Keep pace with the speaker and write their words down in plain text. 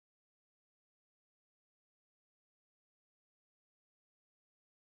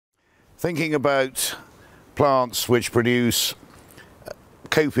Thinking about plants which produce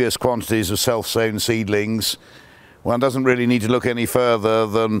copious quantities of self-sown seedlings, one doesn't really need to look any further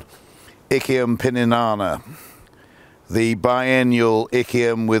than Echium pininana, the biennial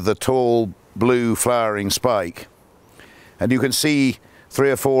Echium with the tall blue flowering spike. And you can see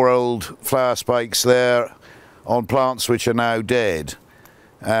 3 or 4 old flower spikes there on plants which are now dead.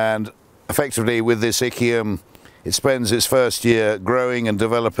 And effectively with this Echium, it spends its first year growing and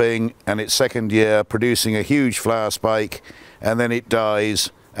developing, and its second year producing a huge flower spike, and then it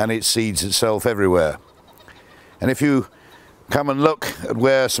dies and it seeds itself everywhere. And if you come and look at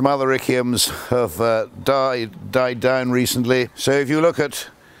where some other Echiums have died down recently, so if you look at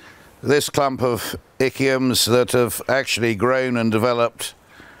this clump of Echiums that have actually grown and developed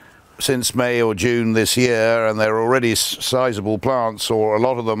since May or June this year, and they're already sizable plants, or a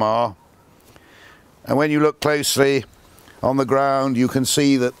lot of them are. And when you look closely on the ground, you can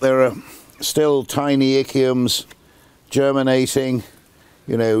see that there are still tiny Echiums germinating,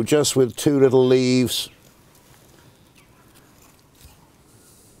 you know, just with 2 little leaves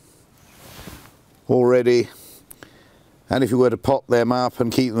already. And if you were to pot them up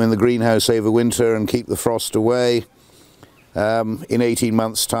and keep them in the greenhouse over winter and keep the frost away, in 18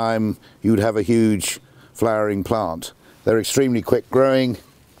 months' time you'd have a huge flowering plant. They're extremely quick growing,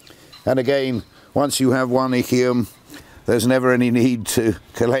 and again, once you have one Echium, there's never any need to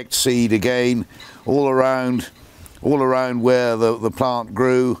collect seed again. All around where the plant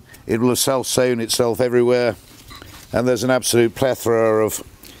grew, it will have self-sown itself everywhere, and there's an absolute plethora of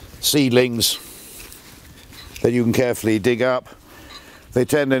seedlings that you can carefully dig up. They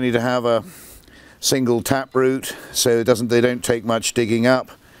tend only to have a single taproot, so they don't take much digging up.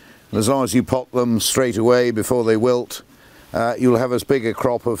 And as long as you pot them straight away before they wilt, you'll have as big a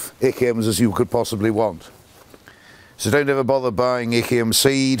crop of Echiums as you could possibly want. So don't ever bother buying Echium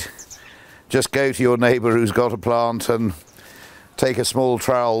seed. Just go to your neighbour who's got a plant and take a small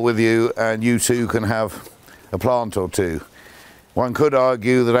trowel with you, and you too can have a plant or two. One could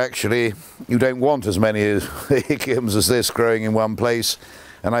argue that actually you don't want as many Echiums as this growing in one place,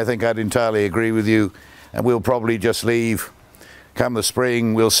 and I think I'd entirely agree with you, and we'll probably just leave. Come the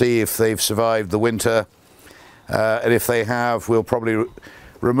spring, we'll see if they've survived the winter. And if they have, we'll probably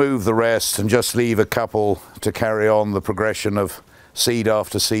remove the rest and just leave a couple to carry on the progression of seed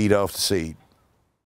after seed after seed.